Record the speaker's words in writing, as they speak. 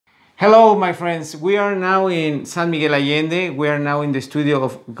Hello, my friends. We are now in San Miguel Allende. We are now in the studio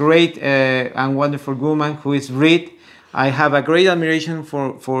of great and wonderful woman who is Britt. I have a great admiration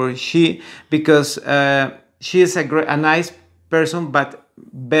for she because she is a nice person, but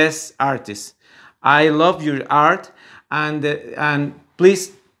best artist. I love your art, and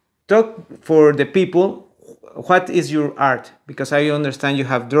please talk for the people. What is your art? Because I understand you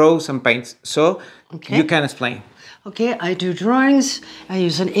have draws and paints, so you can explain. Okay, I do drawings. I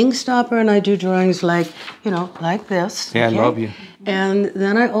use an ink stopper, and I do drawings like, like this. Yeah, okay? I love you. And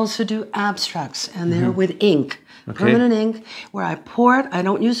then I also do abstracts, and they're with ink, permanent ink, where I pour it. I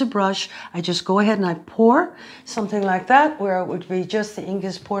don't use a brush. I just go ahead and I pour something like that, where it would be just the ink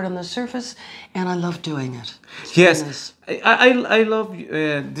is poured on the surface, and I love doing it. It's yes, nice. I love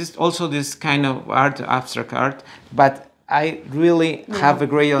this kind of art, abstract art, but I really have a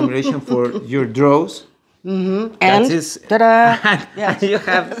great admiration for your draws. Mm-hmm. And ta-da! Yes. You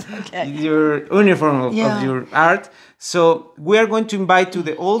have your uniform of your art. So we are going to invite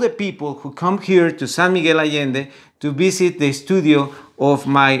to all the people who come here to San Miguel Allende to visit the studio of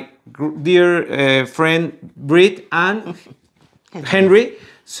my dear friend Britt and Henry.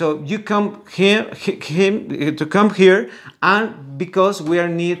 So you come here, to come here, and because we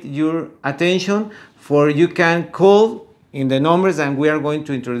need your attention, for you can call in the numbers that we are going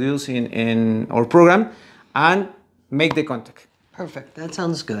to introduce in our program, and make the contact. Perfect. That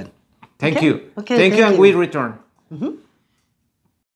sounds good. Thank you. Okay, thank you, and you. we return. Mm-hmm.